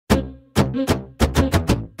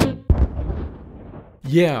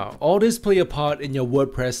Yeah, all this play a part in your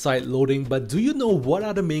WordPress site loading, but do you know what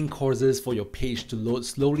are the main causes for your page to load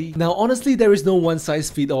slowly? Now honestly, there is no one size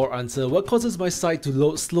fits all answer. What causes my site to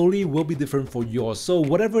load slowly will be different for yours, so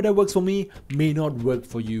whatever that works for me may not work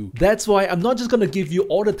for you. That's why I'm not just gonna give you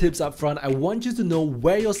all the tips up front. I want you to know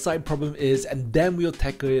where your site problem is, and then we'll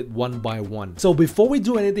tackle it one by one. So before we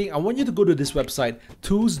do anything, I want you to go to this website,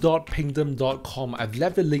 tools.pingdom.com. I've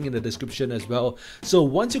left the link in the description as well. So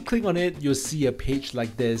once you click on it, you'll see a page like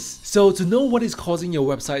this. So to know what is causing your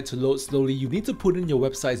website to load slowly, you need to put in your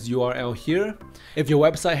website's URL here. If your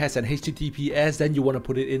website has an HTTPS, then you want to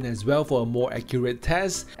put it in as well for a more accurate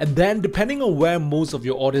test. And then depending on where most of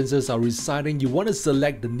your audiences are residing, you want to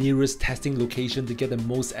select the nearest testing location to get the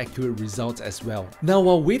most accurate results as well. Now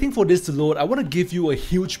while waiting for this to load, I want to give you a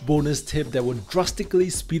huge bonus tip that will drastically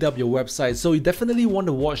speed up your website, so you definitely want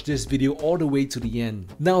to watch this video all the way to the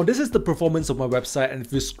end. Now this is the performance of my website, and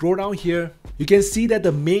if you scroll down here, you can see that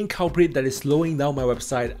the main culprit that is slowing down my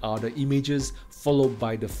website are the images followed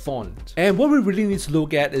by the font. And what we really need to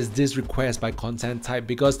look at is this request by content type,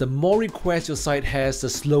 because the more requests your site has, the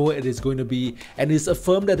slower it is going to be, and it's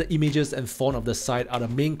affirmed that the images and font of the site are the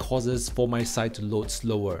main causes for my site to load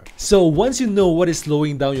slower. So once you know what is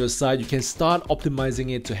slowing down your site, you can start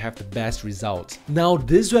optimizing it to have the best results. Now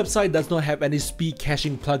this website does not have any speed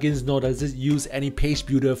caching plugins, nor does it use any page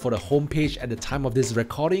builder for the homepage at the time of this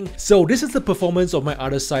recording. So this is the performance of my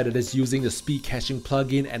other site that is using the speed caching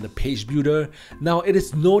plugin and the page builder. Now it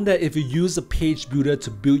is known that if you use a page builder to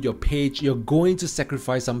build your page, you're going to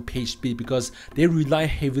sacrifice some page speed because they rely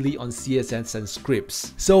heavily on CSS and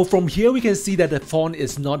scripts. So from here we can see that the font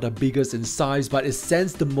is not the biggest in size, but it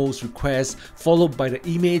sends the most requests, followed by the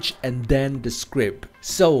image and then the script.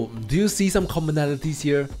 So do you see some commonalities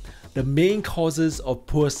here? The main causes of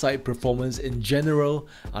poor site performance in general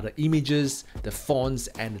are the images, the fonts,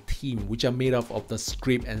 and the theme, which are made up of the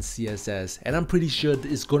script and CSS. And I'm pretty sure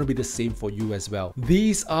it's going to be the same for you as well.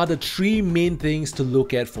 These are the three main things to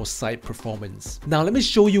look at for site performance. Now let me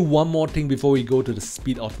show you one more thing before we go to the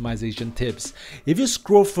speed optimization tips. If you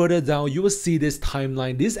scroll further down, you will see this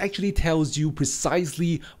timeline. This actually tells you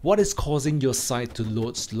precisely what is causing your site to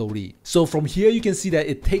load slowly. So from here you can see that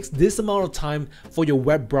it takes this amount of time for your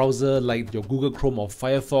web browser like your Google Chrome or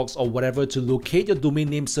Firefox or whatever to locate your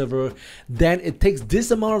domain name server. Then it takes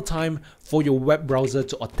this amount of time for your web browser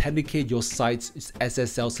to authenticate your site's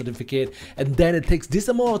SSL certificate, and then it takes this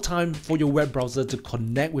amount of time for your web browser to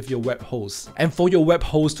connect with your web host, and for your web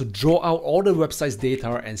host to draw out all the website's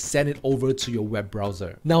data and send it over to your web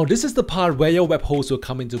browser. Now this is the part where your web host will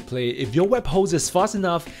come into play. If your web host is fast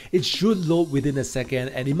enough, it should load within a second,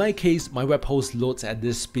 and in my case my web host loads at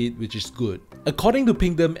this speed, which is good. According to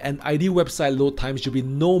Pingdom, an ideal website load time should be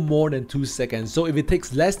no more than 2 seconds. So if it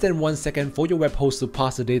takes less than 1 second for your web host to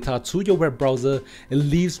pass the data to your web browser, it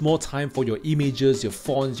leaves more time for your images, your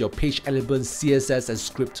fonts, your page elements, CSS, and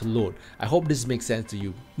script to load. I hope this makes sense to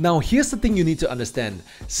you. Now here's the thing you need to understand.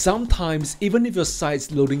 Sometimes even if your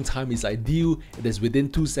site's loading time is ideal, it is within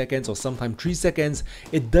 2 seconds or sometimes 3 seconds,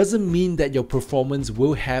 it doesn't mean that your performance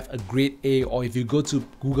will have a grade A, or if you go to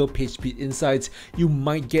Google PageSpeed Insights, you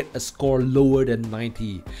might get a score lower than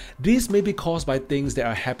 90. This may be caused by things that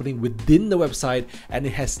are happening within the website, and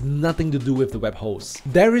it has nothing to do with the web host.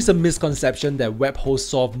 There is a misconception that web hosts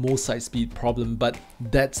solve most site speed problem, but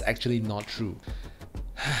that's actually not true.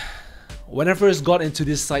 When I first got into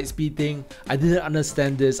this site speed thing, I didn't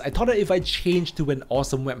understand this. I thought that if I changed to an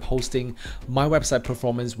awesome web hosting, my website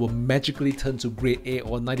performance will magically turn to grade A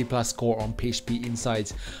or 90+ score on PageSpeed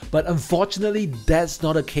Insights. But unfortunately, that's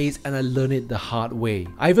not the case, and I learned it the hard way.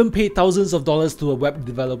 I even paid thousands of dollars to a web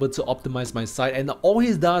developer to optimize my site, and all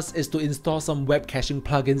he does is to install some web caching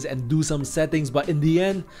plugins and do some settings, but in the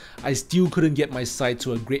end, I still couldn't get my site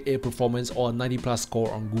to a grade A performance or a 90+ score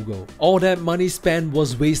on Google. All that money spent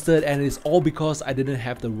was wasted, and it's all because I didn't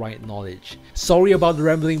have the right knowledge. Sorry about the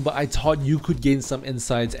rambling, but I thought you could gain some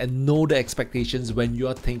insights and know the expectations when you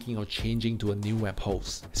are thinking of changing to a new web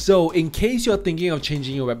host. So in case you are thinking of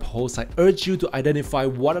changing your web host, I urge you to identify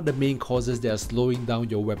what are the main causes that are slowing down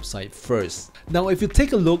your website first. Now if you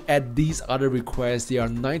take a look at these other requests, there are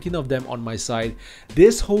 19 of them on my site.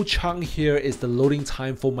 This whole chunk here is the loading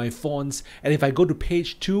time for my fonts, and if I go to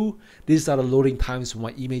page 2, these are the loading times for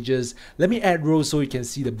my images. Let me add rows so you can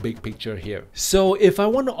see the big picture. structure here. So if I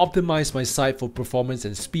want to optimize my site for performance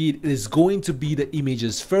and speed, it is going to be the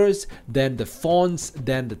images first, then the fonts,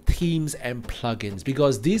 then the themes and plugins,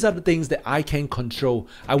 because these are the things that I can control.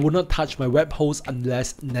 I will not touch my web host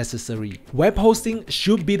unless necessary. Web hosting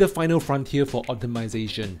should be the final frontier for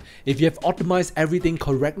optimization. If you have optimized everything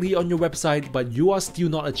correctly on your website, but you are still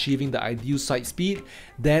not achieving the ideal site speed,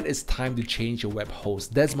 then it's time to change your web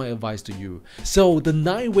host. That's my advice to you. So the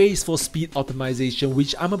 9 ways for speed optimization,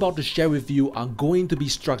 which I'm about to share with you, are going to be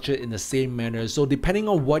structured in the same manner. So depending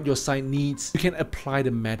on what your site needs, you can apply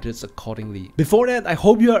the methods accordingly. Before that, I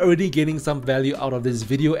hope you are already getting some value out of this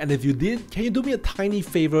video, and if you did, can you do me a tiny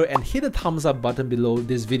favor and hit the thumbs up button below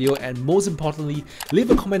this video, and most importantly,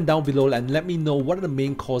 leave a comment down below and let me know what are the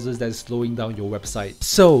main causes that is slowing down your website.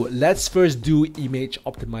 So let's first do image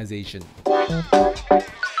optimization.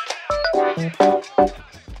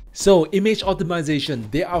 So image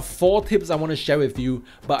optimization, there are 4 tips I want to share with you,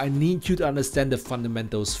 but I need you to understand the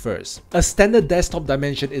fundamentals first. A standard desktop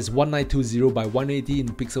dimension is 1920 by 180 in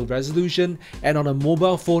pixel resolution, and on a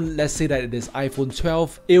mobile phone, let's say that it is iPhone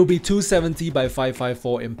 12, it will be 270 by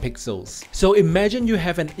 554 in pixels. So imagine you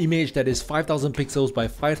have an image that is 5000 pixels by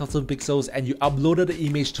 5000 pixels and you uploaded the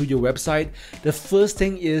image to your website. The first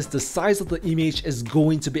thing is the size of the image is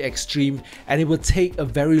going to be extreme, and it will take a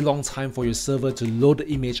very long time for your server to load the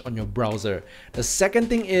image on your browser. The second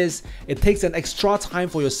thing is it takes an extra time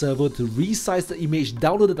for your server to resize the image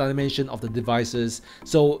down to the dimension of the devices,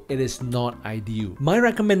 so it is not ideal. My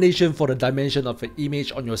recommendation for the dimension of an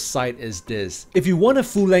image on your site is this. If you want a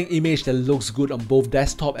full-length image that looks good on both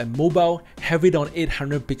desktop and mobile, have it on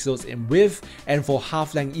 800 pixels in width, and for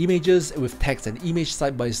half-length images with text and image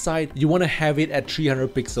side by side, you want to have it at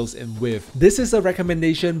 300 pixels in width. This is a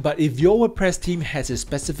recommendation, but if your WordPress team has a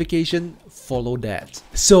specification, follow that.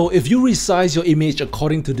 So if you resize your image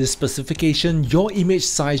according to this specification, your image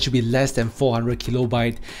size should be less than 400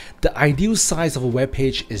 kilobyte. The ideal size of a web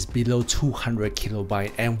page is below 200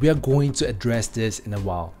 kilobyte, and we are going to address this in a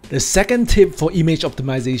while. The second tip for image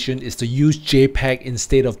optimization is to use JPEG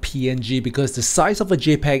instead of PNG, because the size of a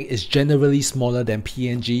JPEG is generally smaller than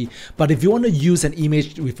PNG. But if you want to use an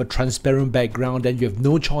image with a transparent background, then you have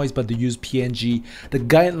no choice but to use PNG. The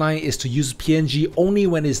guideline is to use PNG only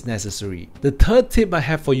when it's necessary. The third tip I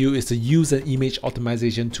have for you is to use an image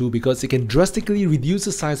optimization tool, because it can drastically reduce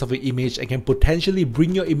the size of your image and can potentially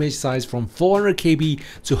bring your image size from 400 KB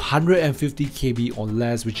to 150 KB or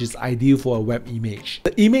less, which is ideal for a web image.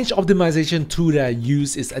 The image optimization tool that I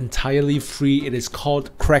use is entirely free. It is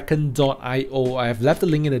called kraken.io. I have left a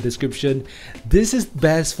link in the description. This is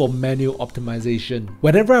best for manual optimization.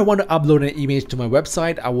 Whenever I want to upload an image to my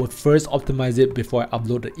website, I would first optimize it before I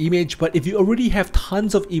upload the image. But if you already have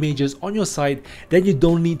tons of images on your site, then you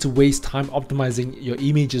don't need to waste time optimizing your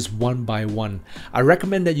images one by one. I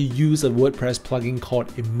recommend that you use a WordPress plugin called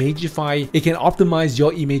Imagify. It can optimize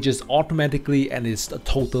your images automatically and it's a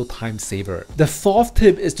total time saver. The fourth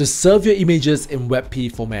tip is to serve your images in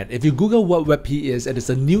WebP format. If you Google what WebP is, it is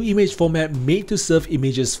a new image format made to serve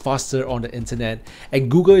images faster on the internet, and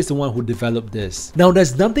Google is the one who developed this. Now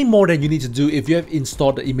there's nothing more that you need to do if you have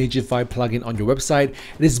installed the Imagify plugin on your website.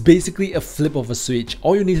 It is basically a flip of a switch.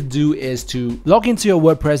 All you need to do is to log into your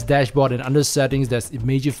WordPress dashboard, and under settings there's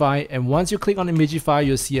Imagify, and once you click on Imagify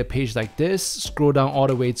you'll see a page like this. Scroll down all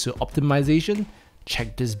the way to optimization,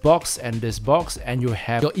 check this box and this box, and you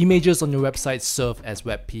have your images on your website served as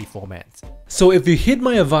WebP format. So if you heed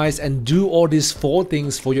my advice and do all these 4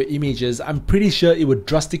 things for your images, I'm pretty sure it would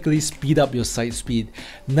drastically speed up your site speed.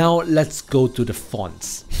 Now let's go to the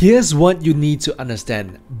fonts. Here's what you need to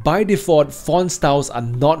understand. By default, font styles are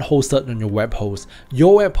not hosted on your web host.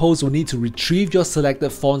 Your web host will need to retrieve your selected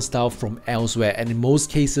font style from elsewhere, and in most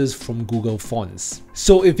cases from Google Fonts.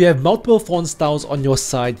 So if you have multiple font styles on your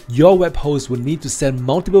site, your web host will need to send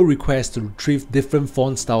multiple requests to retrieve different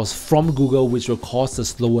font styles from Google, which will cause a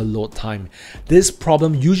slower load time. This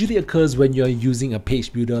problem usually occurs when you're using a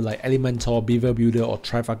page builder like Elementor, Beaver Builder or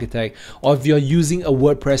Thrive Architect, or if you're using a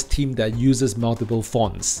WordPress theme that uses multiple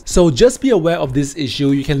fonts. So just be aware of this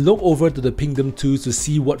issue. You can look over to the Pingdom Tools to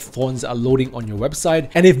see what fonts are loading on your website,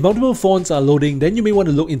 and if multiple fonts are loading, then you may want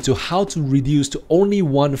to look into how to reduce to only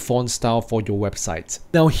one font style for your website.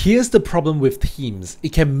 Now here's the problem with themes.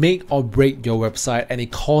 It can make or break your website. website, and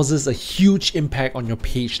it causes a huge impact on your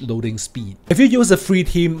page loading speed. If you use a free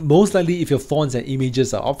theme, most likely if your fonts and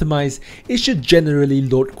images are optimized, it should generally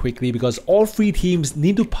load quickly because all free themes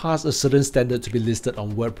need to pass a certain standard to be listed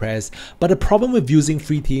on WordPress. But the problem with using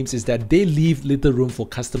free themes is that they leave little room for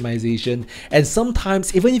customization, and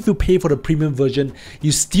sometimes even if you pay for the premium version,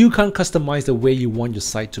 you still can't customize the way you want your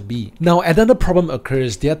site to be. Now, another problem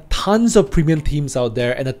occurs. There are tons of premium themes out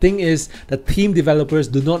there, and the thing is that theme developers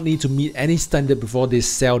do not need to meet any standard before they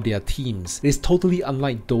sell their themes. It's totally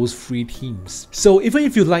unlike those free themes. So even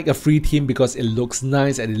if you like a free theme because it looks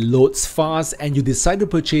nice and it loads fast and you decide to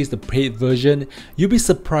purchase the paid version, you'll be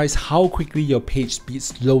surprised how quickly your page speed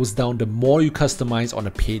slows down the more you customize on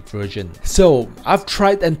a paid version. So I've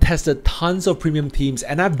tried and tested tons of premium themes,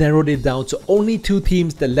 and I've narrowed it down to only 2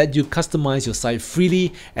 themes that let you customize your site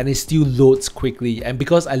freely and it still loads quickly. And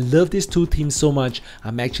because I love these 2 themes so much,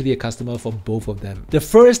 I'm actually a customer for both of them. The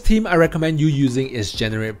first theme I recommend you using is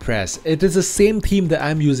GeneratePress. It is the same theme that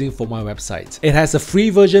I'm using for my website. It has a free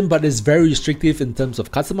version but is very restrictive in terms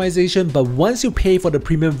of customization, but once you pay for the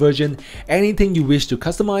premium version, anything you wish to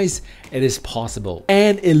customize, it is possible.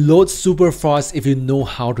 And it loads super fast if you know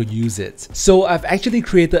how to use it. So I've actually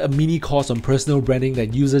created a mini course on personal branding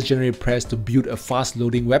that uses GeneratePress to build a fast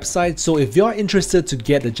loading website. So if you're interested to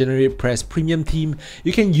get the GeneratePress premium theme,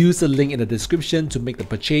 you can use the link in the description to make the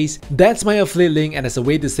purchase. That's my affiliate link, and as a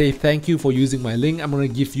way to say thank you for using my link, I'm going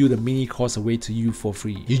to give you the mini course away to you for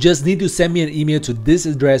free. You just need to send me an email to this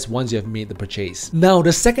address once you have made the purchase. Now,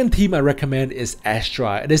 the second theme I recommend is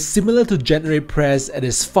Astra. It is similar to GeneratePress, it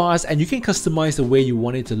is fast and you can customize the way you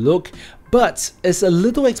want it to look, but it's a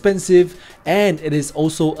little expensive and it is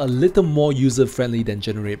also a little more user-friendly than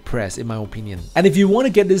GeneratePress in my opinion. And if you want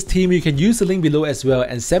to get this theme, you can use the link below as well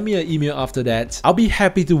and send me an email after that. I'll be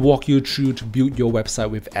happy to walk you through to build your website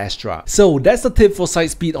with Astra. So that's the tip for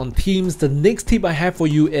site speed on themes. The next tip I have for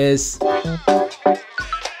you is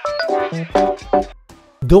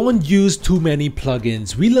don't use too many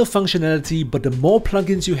plugins. We love functionality, but the more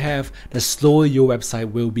plugins you have, the slower your website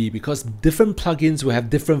will be, because different plugins will have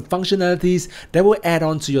different functionalities that will add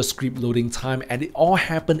on to your script loading time, and it all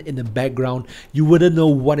happen in the background. You wouldn't know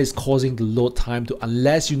what is causing the load time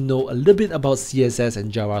unless you know a little bit about CSS and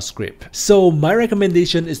JavaScript. So my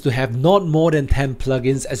recommendation is to have not more than 10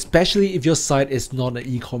 plugins, especially if your site is not an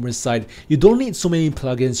e-commerce site. You don't need so many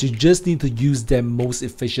plugins, you just need to use them most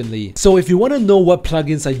efficiently. So if you want to know what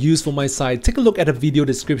plugins I use for my site, take a look at the video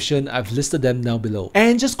description. I've listed them down below.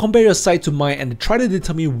 And just compare your site to mine and try to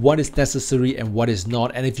determine what is necessary and what is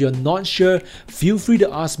not. And if you're not sure, feel free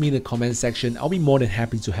to ask me in the comment section. I'll be more than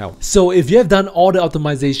happy to help. So if you have done all the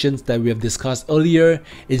optimizations that we have discussed earlier,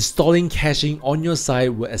 installing caching on your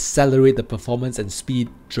site will accelerate the performance and speed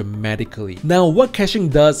dramatically. Now, what caching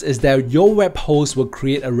does is that your web host will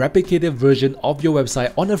create a replicated version of your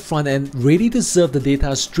website on the front end, ready to serve the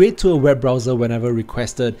data straight to a web browser whenever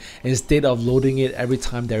requested, instead of loading it every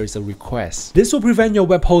time there is a request. This will prevent your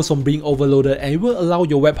web host from being overloaded, and it will allow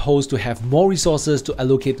your web host to have more resources to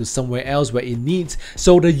allocate to somewhere else where it needs.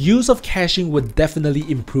 So the use of caching would definitely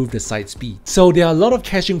improve the site speed. So there are a lot of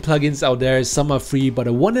caching plugins out there. Some are free, but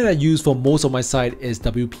the one that I use for most of my site is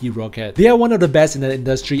WP Rocket. They are one of the best in the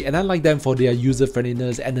industry, and I like them for their user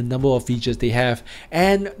friendliness and the number of features they have,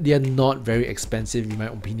 and they are not very expensive in my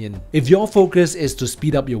opinion. If your focus is to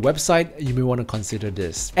speed up your website, you may want to consider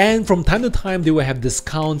this. And from time to time they will have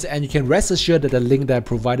discounts, and you can rest assured that the link that I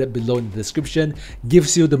provided below in the description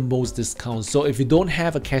gives you the most discounts. So if you don't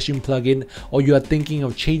have a caching plugin or you are thinking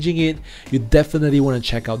of changing it, you definitely want to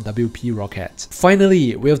check out WP Rocket.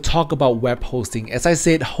 Finally, we'll talk about web hosting. As I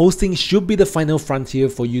said, hosting should be the final frontier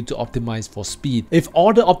for you to optimize for speed. If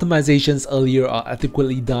all the optimizations earlier are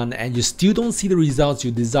adequately done and you still don't see the results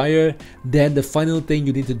you desire, then the final thing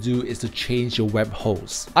you need to do is to change your web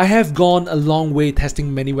host. I have gone a long way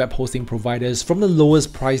testing many web hosting providers, from the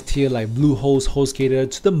lowest price tier like Bluehost, HostGator,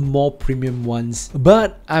 to the more premium ones,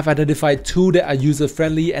 but I've identified 2 that are user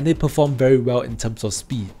friendly and they perform very well in terms of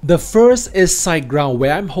speed. The first is SiteGround,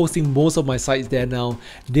 where I'm hosting most of my sites there now.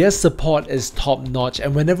 Their support is top notch,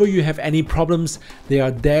 and whenever you have any problems, they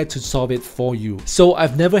are there to solve it for you. So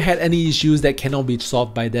I've never had any issues that cannot be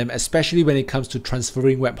solved by them, especially when it comes to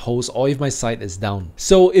transferring web hosts or if my site is down.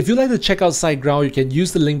 So if you'd like to check out SiteGround, you can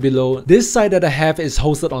use the link below. This site that I have is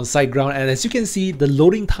hosted on SiteGround, and as you can see, the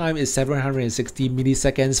loading time is 760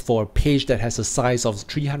 milliseconds for a page that has a size of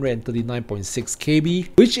 339.6 KB,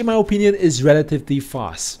 which in my opinion is relatively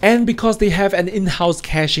fast. And because they have an in-house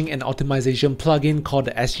caching and optimization plugin called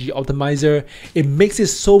the SG Optimizer, it makes it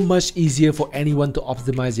so much easier for anyone to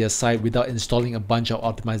optimize their site without installing a bunch bunch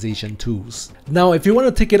of optimization tools. Now, if you want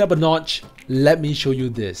to take it up a notch, let me show you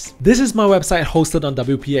this. This is my website hosted on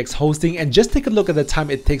WPX hosting, and just take a look at the time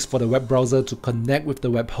it takes for the web browser to connect with the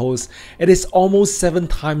web host. It is almost 7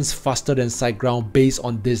 times faster than SiteGround based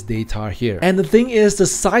on this data here. And the thing is, the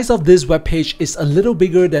size of this web page is a little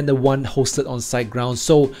bigger than the one hosted on SiteGround,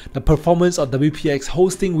 so the performance of WPX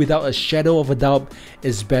hosting without a shadow of a doubt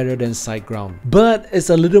is better than SiteGround. But it's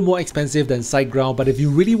a little more expensive than SiteGround, but if you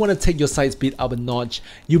really want to take your site speed up a notch,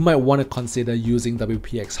 you might want to consider using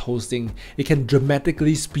WPX hosting. It can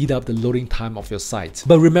dramatically speed up the loading time of your site.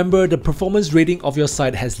 But remember, the performance rating of your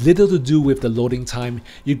site has little to do with the loading time.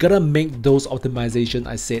 You gotta make those optimizations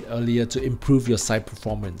I said earlier to improve your site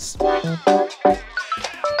performance.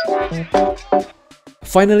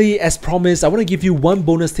 Finally, as promised, I want to give you one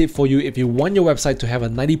bonus tip for you if you want your website to have a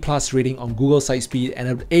 90+ rating on Google Site Speed and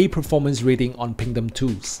an A performance rating on Pingdom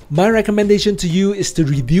Tools. My recommendation to you is to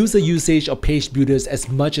reduce the usage of page builders as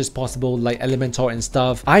much as possible, like Elementor and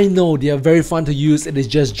stuff. I know they are very fun to use, it is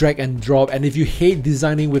just drag and drop, and if you hate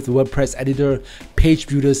designing with the WordPress editor, page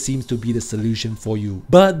builder seems to be the solution for you.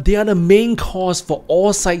 But they are the main cause for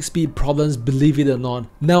all site speed problems, believe it or not.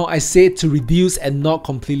 Now, I said to reduce and not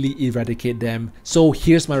completely eradicate them, so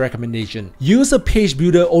here's my recommendation. Use a page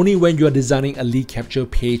builder only when you are designing a lead capture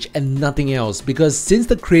page and nothing else, because since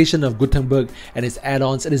the creation of Gutenberg and its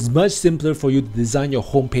add-ons, it is much simpler for you to design your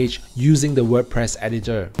homepage using the WordPress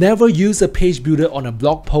editor. Never use a page builder on a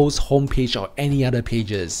blog post, homepage, or any other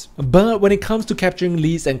pages. But when it comes to capturing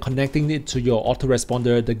leads and connecting it to your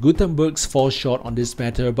autoresponder, the Gutenbergs fall short on this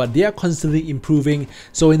matter, but they are constantly improving,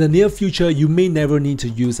 so in the near future, you may never need to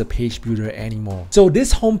use a page builder anymore. So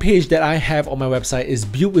this homepage that I have on my website is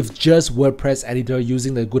built with just WordPress editor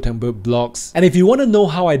using the Gutenberg blocks. And if you want to know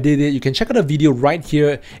how I did it, you can check out a video right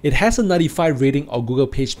here. It has a 95 rating on Google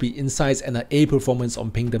PageSpeed Insights and an A performance on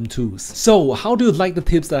Pingdom Tools. So how do you like the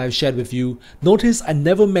tips that I've shared with you? Notice I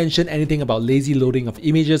never mentioned anything about lazy loading of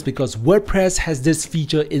images because WordPress has this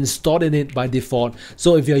feature installed in it by default.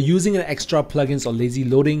 So if you're using an extra plugins or lazy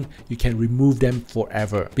loading, you can remove them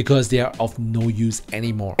forever because they are of no use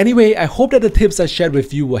anymore. Anyway, I hope that the tips I shared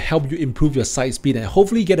with you will help you improve your site speed and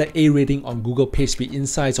hopefully get an A rating on Google PageSpeed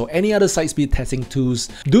Insights or any other site speed testing tools.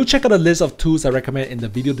 Do check out the list of tools I recommend in the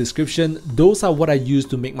video description. Those are what I use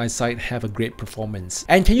to make my site have a great performance.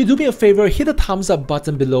 And can you do me a favor, hit the thumbs up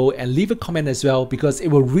button below and leave a comment as well, because it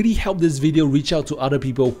will really help this video reach out to other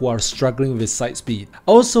people who are struggling with site speed.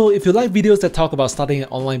 Also, if you like videos that talk about starting an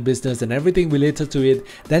online business and everything related to it,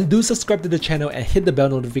 then do subscribe to the channel and hit the bell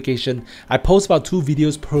notification. I post about 2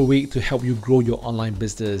 videos per week to help you grow your online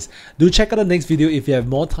business. Do check out the next video if you have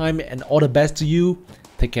more time, and all the best to you.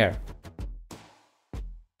 Take care.